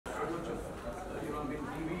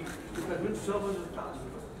couldn't serve as a task.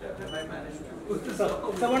 I managed to.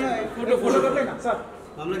 Someone photo कर लेना sir.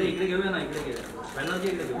 हम लोग इकडे घेऊया ना इकडे घेऊया. पहला जी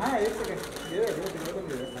इकडे घेऊ. हाँ एक सेकंड. ये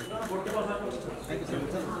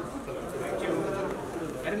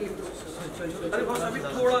थैंक यू सर. अरे बस अभी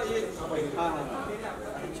थोड़ा ये. हाँ.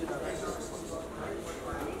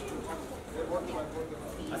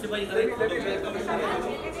 अच्छा भाई अरे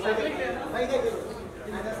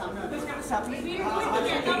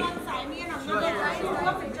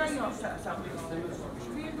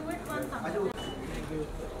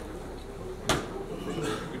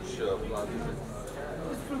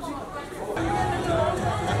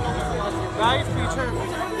Guys, picture.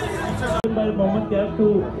 By Mohammed Kaf to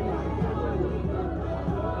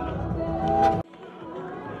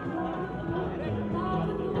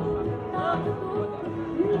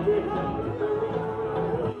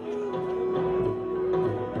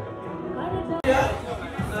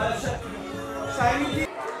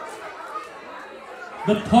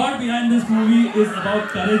the thought behind this movie is about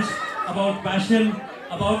courage, about passion,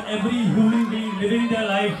 about every human being living their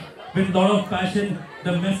life with a lot of passion.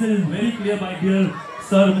 The message is very clear, my dear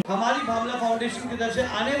sir. हमारी भावना foundation की तरफ से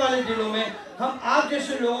आने वाले दिनों में हम आप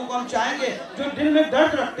जैसे लोगों को हम चाहेंगे जो दिल में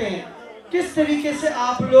दर्द रखते हैं, किस तरीके से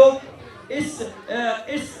आप लोग इस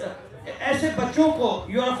ऐसे बच्चों को,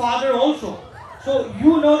 you are a father also, so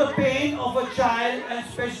you know the pain of a child and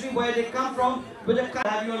especially where they come from with a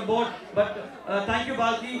have you on board. But thank you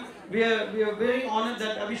Balki, we are very honored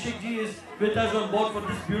that Abhishek ji is with us on board for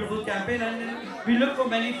this beautiful campaign, and we look for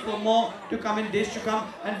more to come in days to come.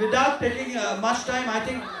 And without taking much time, I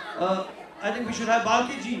think we should have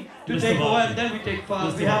Balki ji to Mr. take Balki. over, and then we take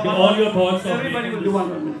fast. We have all your thoughts. Everybody will do 1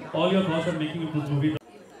 minute. All your thoughts on making this movie.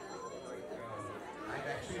 I'd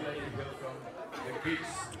actually like to hear from the kids,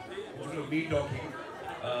 me talking.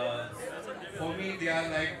 For me, they are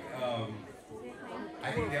like,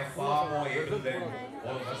 I think they are far more able than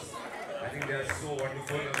all of us. I think they are so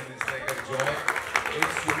wonderful, and it's like a joy.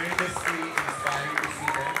 It's tremendously inspiring to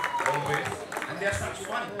see them always, and they are such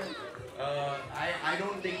fun. I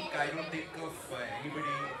don't think of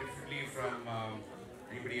anybody differently from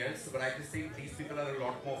anybody else, but I just think these people are a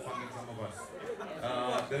lot more fun than some of us.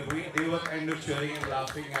 The way they were kind of cheering and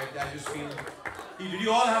laughing, I just feel. Did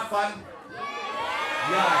you all have fun?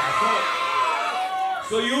 Yeah.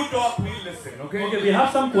 So you talk, we listen. Okay. Okay, we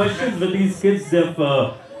have some questions with these kids. They've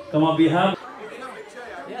come up. We have.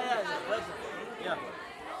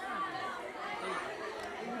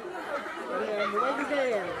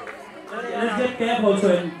 Let's get Cap also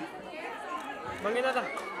in.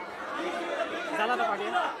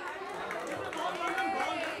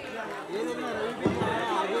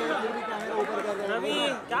 Ravi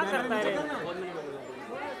क्या करता है रे?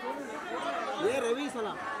 ये रवि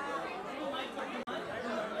साला.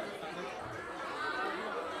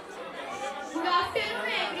 Good afternoon,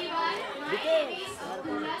 everyone. My name is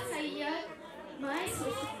Abhishek Bacchan-Saiyami. My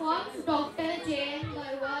from Dr. J.N.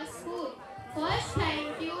 Barwa School. First,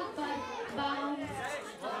 thank you,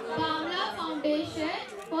 Bamla Foundation,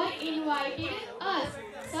 for inviting us.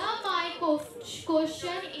 So, my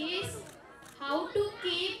question is how to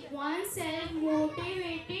keep oneself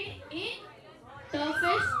motivated in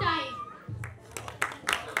toughest time.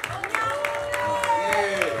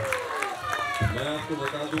 मैं आपको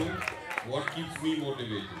बता दूं what keeps me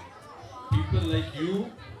motivated. People like you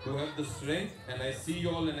who have the strength, and I see you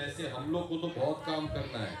all, and I say हम लोग को तो बहुत काम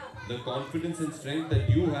करना है. The confidence and strength that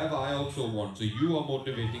you have, I also want. So you are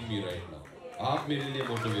motivating me right now. आप मेरे लिए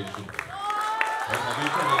motivation. और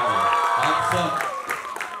हमेशा रहेंगे.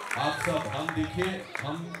 आप सब हम देखिए,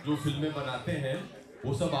 हम जो फिल्में बनाते हैं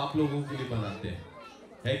वो सब आप लोगों के लिए बनाते हैं,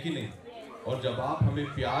 है कि नहीं? और जब आप हमें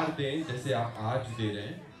प्यार दें जैसे आप आज दे रहे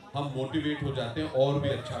हैं, हम मोटिवेट हो जाते हैं और भी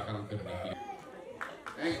अच्छा काम करने के लिए.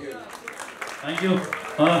 Thank you. Thank you.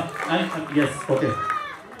 And yes, okay.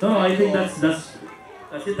 No, I think that's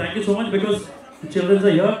it. Thank you so much, because the children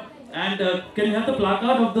are here. And can you have the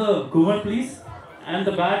placard of the Ghoomer, please, and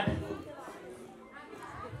the bat?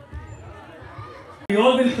 We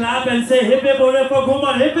all will clap and say hip hip hooray for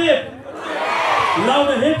Ghoomer. Hip hip.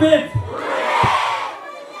 Louder hip hip.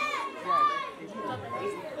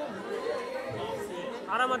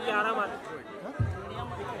 आराम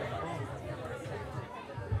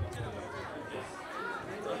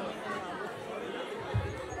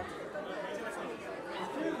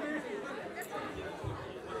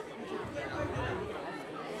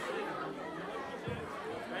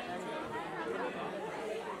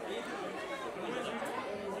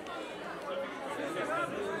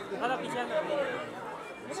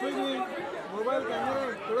mobile camera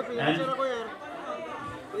थोड़ा पीछे रखो यार.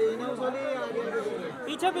 ये in-house वाली आगे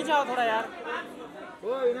पीछे आओ थोड़ा यार.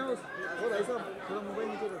 भाई साहब थोड़ा मोबाइल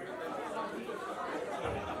नीचे करो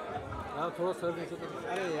यार, थोड़ा सर नीचे करो।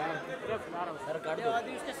 अरे यार सर काट दो,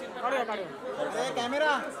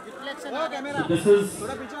 camera camera. This is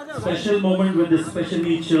special moment with the special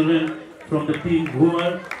needs children from the team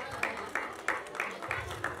Ghoomer.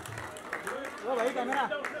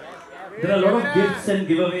 There are a lot of gifts and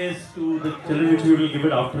giveaways to the children which we will give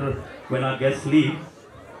it after when our guests leave.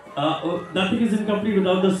 Nothing is incomplete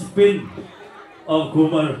without the spin of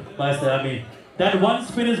Ghoomer by Saiyami. That one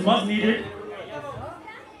spin is much needed.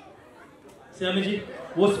 Saiyami ji,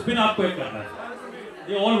 वो spin आपको एक करना है.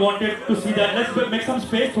 They all wanted to see that. Let's make some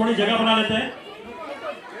space. थोड़ी जगह बना लेते हैं.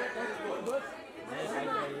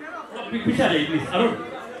 पीछे आ जाइए please. अरुण,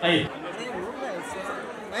 आइए.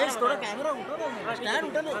 थोड़ा कैमरा उठा लो, स्टैंड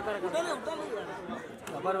उठा लो,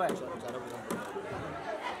 खबर भाई।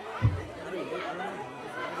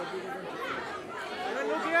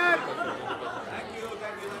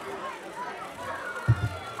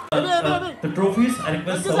 The trophies, I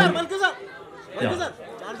request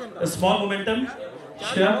a small momentum.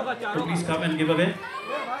 Share, to please come and give away.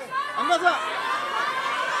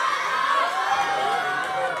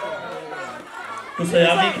 To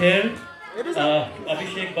Saiyami Kher,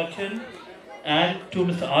 Abhishek Bacchan, and to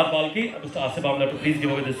Mr. R. Balki, Mr. Asif Amla, to please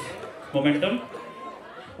give away this momentum.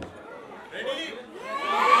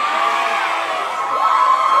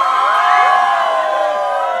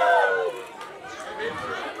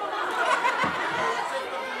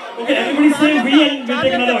 Okay, everybody say we and we'll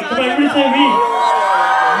take another one. Come on, everybody say we.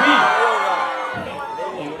 We.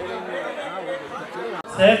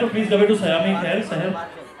 Sahar, to please give it to Saiyami Kher. Sahar.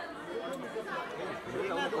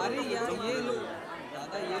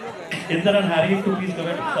 Indra and Harry, to please give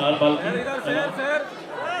it to R. Balki.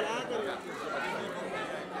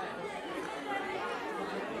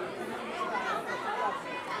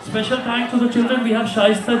 Special thanks to the children. We have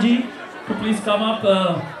Shaista ji to please come up.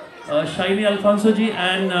 Shiny Alfonso ji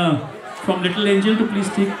and from Little Angel to please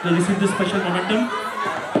receive this special momentum.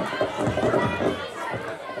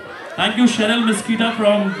 Thank you, Cheryl Mesquita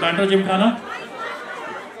from Banter Gymkhana.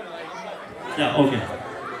 Yeah, okay.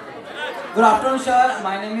 Good afternoon, sir.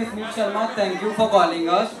 My name is Meet Sharma. Thank you for calling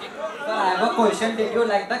us. Sir, I have a question. Did you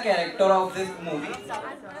like the character of this movie?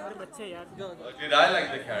 Did I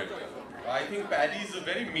like the character? I think Paddy is a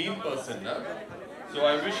very mean person, na? So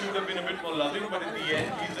I wish he would have been a bit more loving, but in the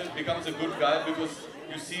end he becomes a good guy because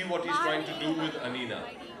you see what he's trying to do with Anina.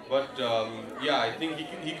 But yeah, I think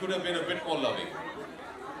he could have been a bit more loving.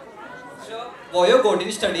 Sure. Were you good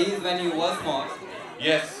in studies when you were small?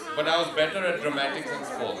 Yes, but I was better at dramatics and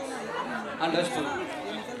sports. Understood.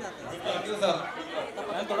 Thank you, sir.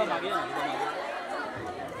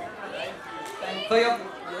 Thanks for your...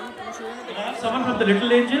 Someone from the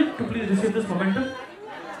Little Angel to please receive this momentum.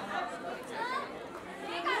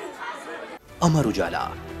 Amar Ujala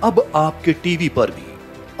अब आपके TV पर भी।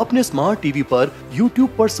 अपने smart TV पर YouTube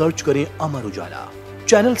पर search करें Amar Ujala,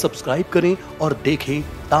 channel subscribe करें और देखें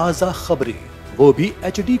ताजा खबरें, वो भी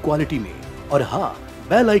HD क्वालिटी में। और हाँ,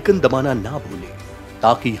 बेल आइकन दबाना ना भूलें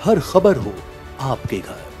ताकि हर खबर हो आपके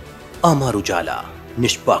घर। अमर उजाला,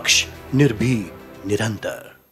 निष्पक्ष, निर्भीक, निरंतर।